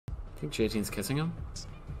think J-Teen's kissing him.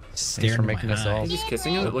 Thanks for making us all. He's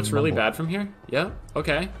kissing him? It looks really bad from here. Yeah,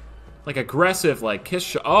 okay. Like aggressive, like kiss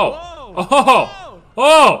shot. Oh! Whoa! Oh!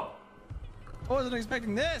 Oh! I wasn't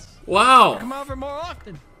expecting this. Wow! Come over more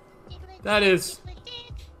often. That is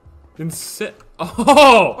insane.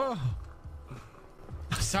 Oh!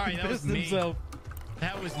 Sorry, that was me.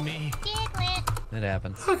 That was me. It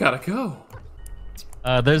happens. I gotta go.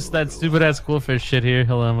 There's that stupid ass Quillfish shit here.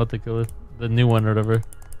 Hold on, I'm about to kill it. The new one or whatever.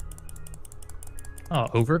 Oh,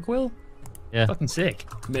 Overquill? Yeah. Fucking sick.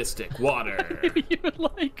 Mystic water. You would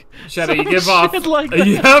like. Shadow, you give off. Like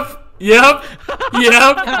that. Yep.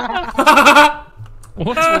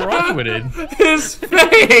 What's wrong with it? His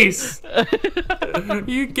face. Have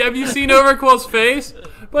you seen Overquill's face?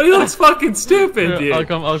 But he looks fucking stupid, dude.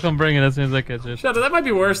 I'll come bring it as soon as I catch it. Shadow, that might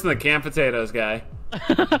be worse than the canned potatoes guy.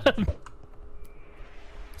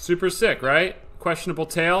 Super sick, right? Questionable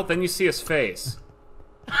tail. Then you see his face.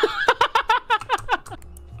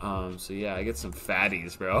 So yeah, I get some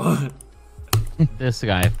fatties, bro. This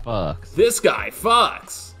guy fucks. This guy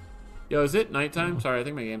fucks. Yo, is it nighttime? Sorry, I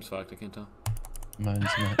think my game's fucked. I can't tell. Mine's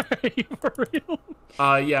not. Are you for real?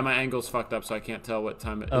 Yeah, my angle's fucked up, so I can't tell what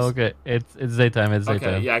time it is. Oh, okay. It's daytime. It's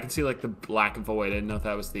daytime. Okay, yeah, I can see like the black and void. I didn't know if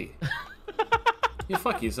that was the. Yeah,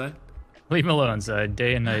 fuck you, son. Leave him alone, son.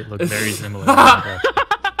 Day and night look very similar.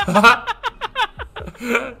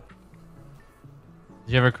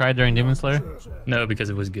 Did you ever cry during Demon Slayer? No, because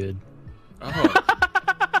it was good. Oh.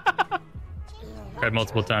 Cried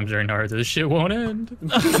multiple times during Naruto. This shit won't end.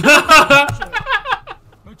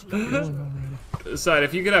 Side,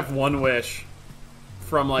 if you could have one wish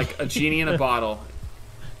from like a genie in a bottle.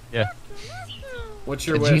 Yeah. What's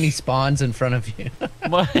your The wish? genie spawns in front of you.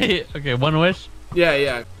 Okay, one wish.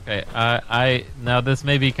 Yeah. Okay, now this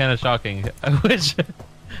may be kind of shocking. I wish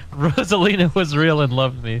Rosalina was real and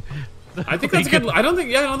loved me. I think that's a good. I don't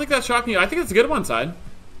think that's shocking you. I think it's a good one, Side.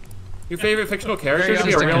 Your favorite fictional character should be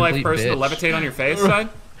a just a real life complete person to bitch. levitate on your face, Side.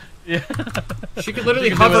 Yeah. She could literally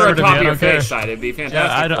She can do hover on whatever to me, top I of your don't care. face, Side. It'd be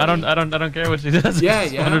fantastic. Yeah, I don't care what she does. Yeah, I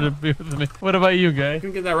just yeah. want her to be with me. What about you, guy? You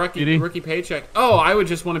can get that Beauty? rookie paycheck. Oh, I would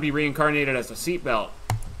just want to be reincarnated as a seatbelt.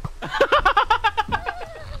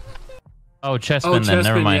 Oh, Chessman. Oh, Then never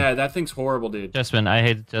Chessman, mind. yeah, that thing's horrible, dude. Chessman, I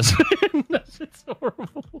hate Chessman. That shit's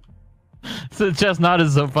horrible. So Chestnut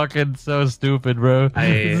is so stupid, bro.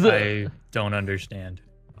 I don't understand.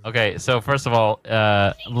 Okay, so first of all,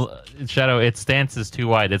 Shadow, its stance is too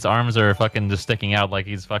wide. Its arms are fucking just sticking out like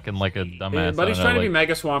he's fucking like a dumbass. Yeah, Buddy's trying to be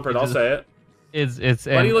Mega Swampert, I'll say it.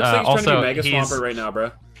 Buddy looks like he's also, trying to be Mega Swampert right now,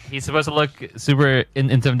 bro. He's supposed to look super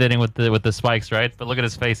intimidating with the spikes, right? But look at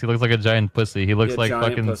his face. He looks like a giant pussy. He looks Yeah, like giant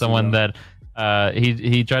fucking pussy, someone bro. that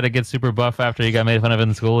he tried to get super buff after he got made fun of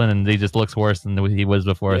in school, and he just looks worse than he was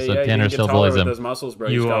before. So Yeah, Tanner you still get taller bullies with him. those muscles, bro.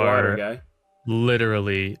 You He's got are water, guy.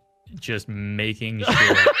 literally just making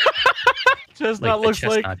sure. Chestnut Like the looks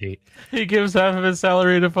like Chestnut hate. he gives half of his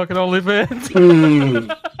salary to fucking OnlyFans.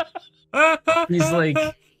 He's like,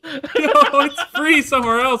 Yo, it's free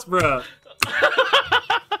somewhere else, bro.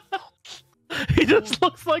 He just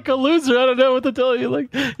looks like a loser. I don't know what to tell you.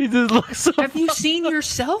 Like he just looks so. have you seen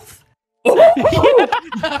yourself? Like,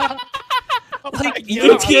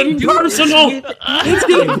 it's getting personal. It's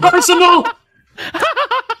getting personal.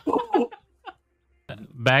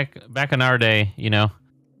 Back in our day, you know,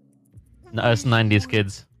 us '90s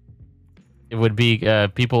kids, it would be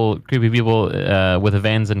creepy people with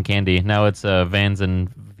Vans and candy. Now it's Vans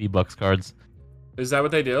and V-Bucks cards. Is that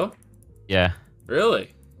what they do? Yeah,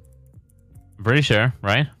 Really? I'm pretty sure,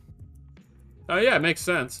 right? Oh yeah, it makes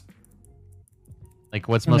sense. Like,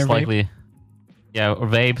 what's And most they're likely? Yeah, or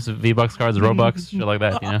vapes, V-Bucks cards, Robux, shit like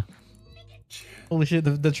that, you know. Holy shit,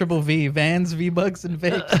 the triple V. Vans, V-Bucks, and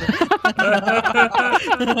Vapes.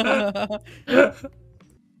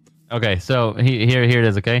 Okay, so here it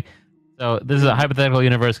is. Okay, so this is a hypothetical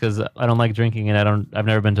universe because I don't like drinking and I've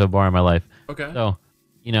never been to a bar in my life. Okay. So,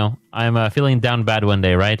 you know, I'm feeling down bad one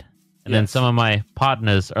day, right? And then Yes. some of my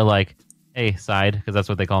partners are like, "Hey, side," because that's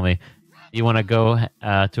what they call me. You want to go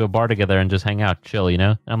to a bar together and just hang out, chill, you know?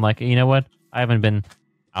 And I'm like, you know what? I haven't been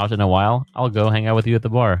out in a while. I'll go hang out with you at the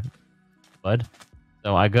bar, bud.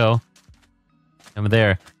 So I go. I'm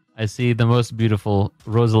there. I see the most beautiful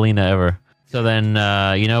Rosalina ever. So then,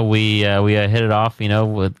 you know, we hit it off. You know,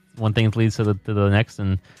 with one thing leads to the next,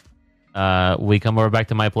 and we come over back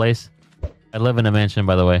to my place. I live in a mansion,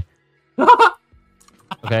 by the way.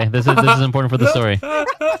 Okay, this is important for the story.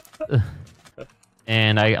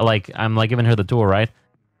 And I'm giving her the tour, right?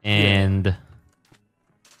 And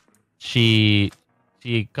she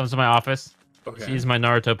comes to my office. Okay. Sees my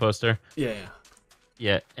Naruto poster.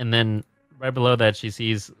 Yeah. And then right below that, she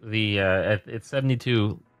sees the it's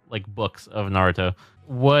 72 like books of Naruto.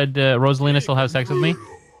 Would Rosalina still have sex with me?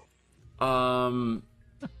 I'm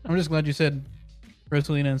just glad you said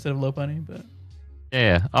Rosalina instead of Lopunny, but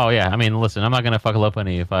Yeah. Oh yeah. I mean, listen, I'm not gonna fuck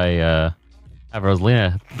Lopunny if I have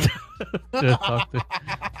Rosalina to talk to.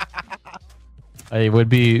 I would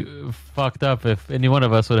be fucked up if any one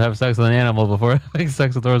of us would have sex with an animal before having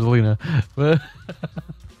sex with Rosalina. But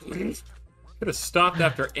could have stopped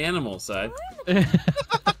after animal side.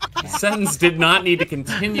 The sentence did not need to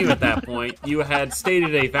continue at that point. You had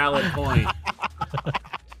stated a valid point.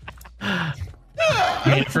 I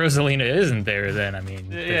mean, if Rosalina isn't there, then I mean,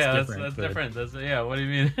 that's that's different. different. That's yeah. What do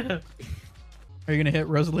you mean? are you gonna hit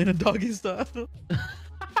Rosalina doggy style?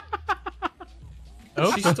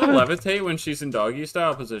 Does she still levitate when she's in doggy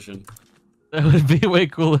style position? That would be way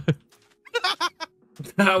cooler.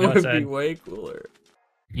 That would outside. be way cooler.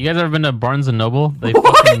 You guys ever been to Barnes and Noble? They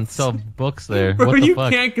fucking sell books there. Bro, What the you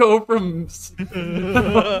fuck? can't go from.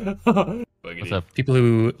 What's up? People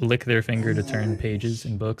who lick their finger to turn pages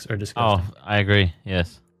in books are Oh, disgusting. I agree.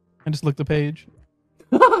 Yes. I just looked the page.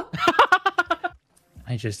 I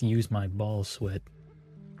just use my ball sweat.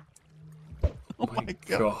 Oh my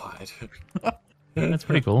god. God. That's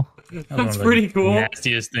pretty cool. That's one That's of the pretty cool.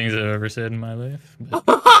 Nastiest things I've ever said in my life. But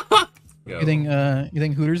You think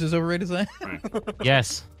Hooters is overrated, Zach?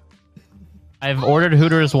 Yes. I've ordered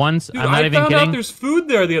Hooters once. Dude, I'm not I even found out kidding. there's food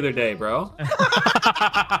there the other day, bro.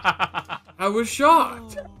 I was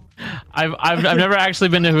shocked. I've never actually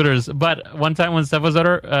been to Hooters, but one time when Steph was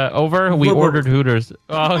over, we ordered Hooters.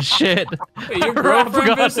 Oh shit! Hey, your I girlfriend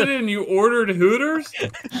forgot. visited and you ordered Hooters?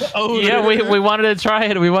 Yeah, we wanted to try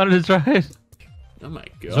it. We wanted to try it. Oh my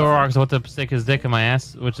god. Zoroark's about to stick his dick in my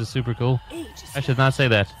ass, which is super cool. I should not say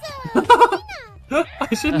that. I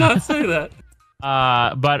should not say that.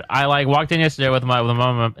 But I like walked in yesterday with my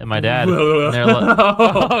mom and my dad. And they're like,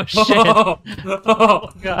 oh shit!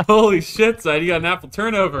 Oh, God. holy shit, son. You got an apple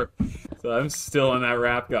turnover. So I'm still on that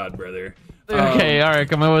rap god, brother. Okay, all right.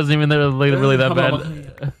 Come on, it wasn't even really that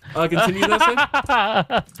bad. Continue this.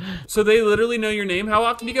 So they literally know your name. How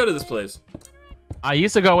often do you go to this place? I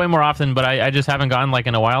used to go way more often, but I just haven't gone like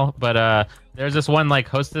in a while. But there's this one like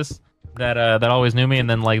hostess that always knew me, and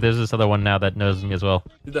then like there's this other one now that knows me as well.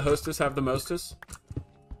 Did the hostess have the mostest?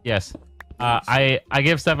 Yes. I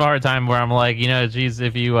give Steph a hard time where I'm like, you know, geez,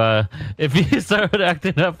 if you start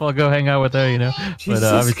acting up, I'll go hang out with her, you know. Jesus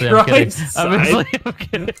But obviously Christ, I'm kidding. Obviously I'm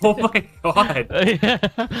kidding. Oh my god. Yeah,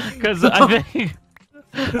 because I think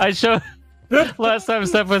I showed last time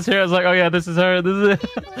Steph was here. I was like, oh yeah, this is her. This is it.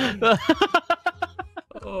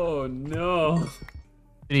 Oh no.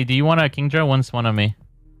 Do you want a king draw? One on me.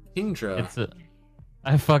 Kingdra. It's a.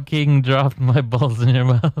 I fucking dropped my balls in your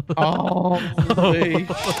mouth. Oh, holy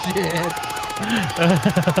shit.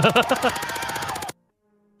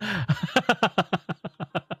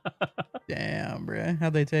 Damn, bruh.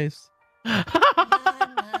 How'd they taste?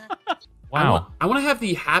 Wow. I want to have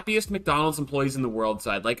the happiest McDonald's employees in the world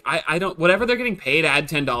side. Like, I don't, whatever they're getting paid, add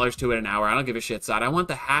 $10 to it an hour. I don't give a shit side. I want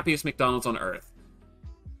the happiest McDonald's on earth.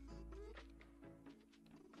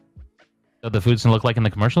 So the food's gonna look like in the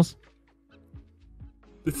commercials?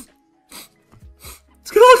 It's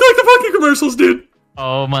gonna look like the fucking commercials, dude.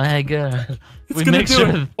 Oh my god. It's We gonna make do sure.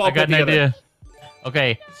 it. All I got put an together. idea.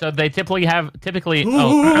 Okay, so they typically.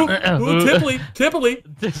 Ooh, Tipley. Typically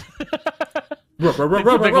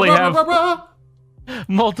have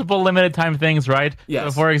multiple limited time things, right? Yes.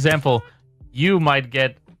 So for example, you might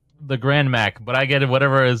get the Grand Mac, but I get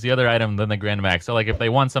whatever is the other item than the Grand Mac. So like if they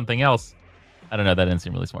want something else, I don't know, that didn't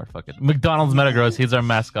seem really smart. Fuck it. McDonald's Metagross, he's our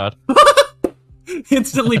mascot.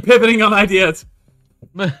 Instantly pivoting on ideas.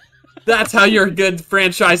 That's how you're a good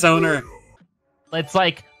franchise owner. It's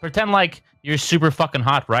like, pretend like you're super fucking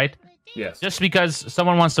hot, right? Yes. Just because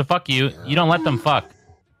someone wants to fuck you, you don't let them fuck.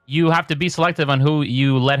 You have to be selective on who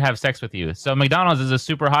you let have sex with you. So McDonald's is a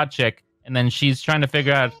super hot chick, and then she's trying to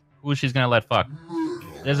figure out who she's gonna let fuck.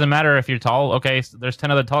 It doesn't matter if you're tall. Okay, so there's 10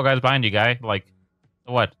 other tall guys behind you, guy. Like,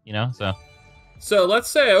 so what? You know, so... So let's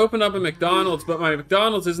say I open up a McDonald's, but my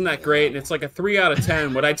McDonald's isn't that great, and it's like a 3 out of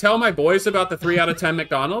 10. Would I tell my boys about the 3 out of 10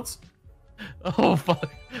 McDonald's? Oh, fuck.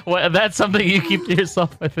 Well, that's something you keep to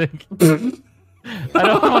yourself, I think. I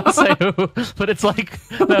don't want to say who, but it's like...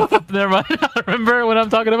 Never mind. I remember what I'm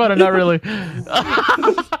talking about, or not really.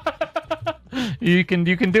 You can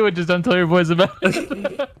do it, just don't tell your boys about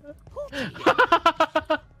it.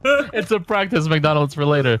 It's a practice McDonald's for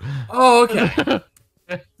later. Oh, okay.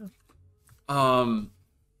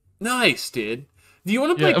 Nice, dude. Do you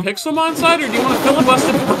want to play Pixelmon side, or do you want to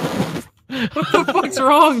filibuster? What the fuck's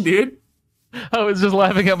wrong, dude? I was just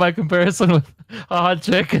laughing at my comparison with a hot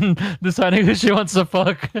chick and deciding who she wants to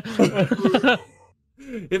fuck.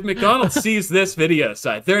 If McDonald's sees this video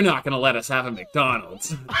site, they're not going to let us have a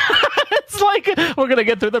McDonald's. It's like we're gonna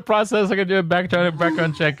get through the process. We're gonna do a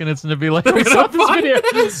background check, and it's gonna be like we saw this video.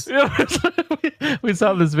 We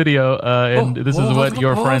saw this video, and this is what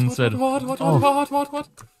your friend said. What?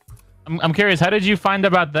 I'm curious. How did you find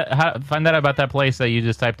about that? Find out about that place that you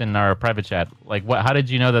just typed in our private chat? Like, what? How did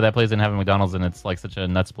you know that place didn't have a McDonald's and it's like such a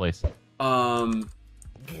nuts place? I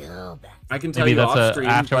can tell Maybe you that's off stream,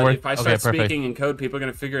 but afterward? if I Okay, start perfect. speaking in code, people are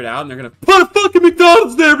gonna figure it out, and they're gonna put a fucking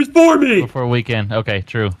McDonald's there before me. Before weekend. Okay,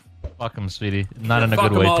 true. Fuck them, sweetie. Not in a fuck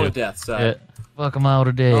good them way all too. to death, son. Yeah. Fuck them all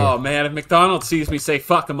to death. Oh man, if McDonald's sees me say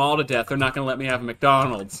fuck them all to death, they're not gonna let me have a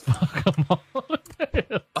McDonald's. Fuck them all to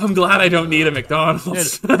death. I'm glad I don't need a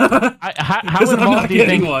McDonald's. How I'm involved not do you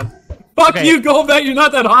getting think? one. Fuck Okay. you, go back. You're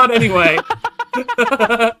not that hot anyway.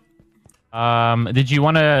 Did you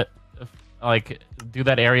want to like do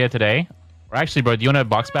that area today? Or actually, bro, do you want a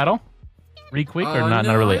box battle? Pretty quick or not?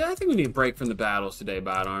 No, Not really. I think we need a break from the battles today,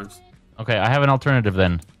 Bad Arms. Okay, I have an alternative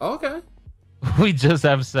then. Okay. We just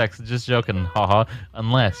have sex. Just joking. Haha.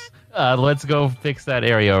 Unless, let's go fix that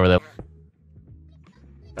area over there.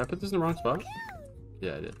 Did I put this in the wrong spot?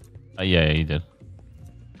 Yeah, I did. Yeah, you did.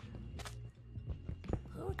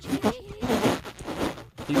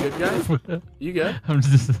 You good, guys? You good? I'm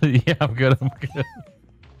just, yeah, I'm good. I'm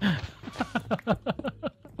good.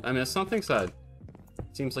 I missed something, side.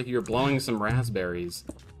 Seems like you're blowing some raspberries.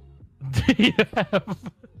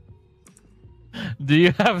 Do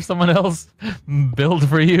you have someone else build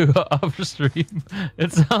for you off stream?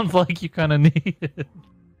 It sounds like you kind of need it.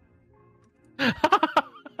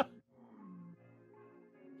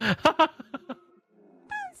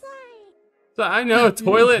 So I know a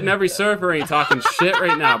toilet in every server ain't talking shit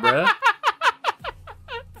right now, bruh.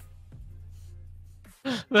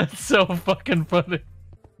 That's so fucking funny.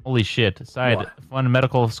 Holy shit. Side, What? fun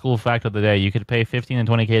medical school fact of the day. You could pay 15 and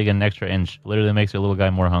 20K to get an extra inch. Literally makes your little guy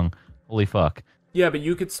more hung. Holy fuck. Yeah, but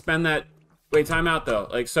you could spend that. Wait, time out though.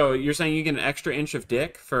 Like, so you're saying you get an extra inch of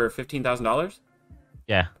dick for $15,000?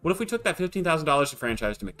 Yeah. What if we took that $15,000 to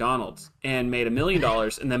franchise to McDonald's and made $1 million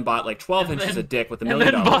and then bought like 12 inches of dick with $1 And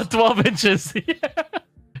million? then bought 12 inches. Yeah.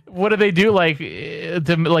 What do they do? Like, do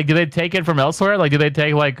they take it from elsewhere? Like, do they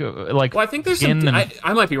take like? Well, I think there's some.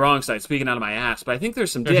 I might be wrong, so I'm speaking out of my ass, but I think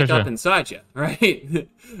there's some dick up inside you, right?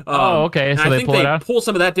 Oh, okay. So and they I think pull it out? pull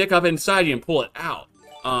some of that dick up inside you and pull it out.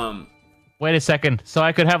 Wait a second. So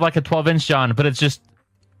I could have like a 12-inch John, but it's just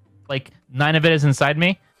like 9 of it is inside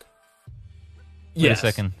me. Wait a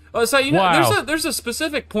second. Oh, so you know, Wow. there's a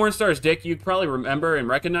specific porn star's dick you probably remember and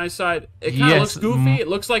recognize. Side. It kind of looks goofy. It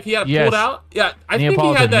looks like he had it pulled out. Yeah, I think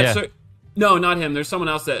he had that. Yeah. No, not him. There's someone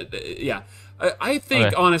else that. Yeah, I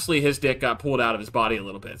think honestly his dick got pulled out of his body a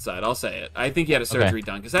little bit. Side. I'll say it. I think he had a surgery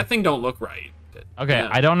done because that thing don't look right. Okay, Yeah.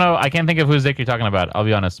 I don't know. I can't think of whose dick you're talking about. I'll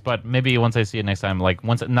be honest, but maybe once I see it next time, like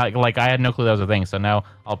once, not like I had no clue that was a thing. So now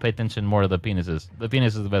I'll pay attention more to the penises. The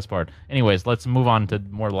penis is the best part. Anyways, let's move on to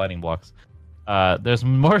more lighting blocks. There's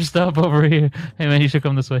more stuff over here. Hey man, you should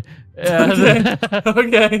come this way. Okay.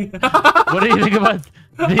 Okay. What do you think about these?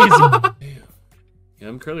 Damn. Yeah,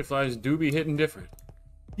 them curly flies do be hitting different.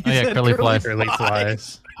 Oh yeah, curly flies. Curly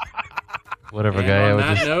flies. Whatever, And guy. I on would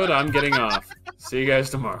that just... note, I'm getting off. See you guys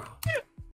tomorrow.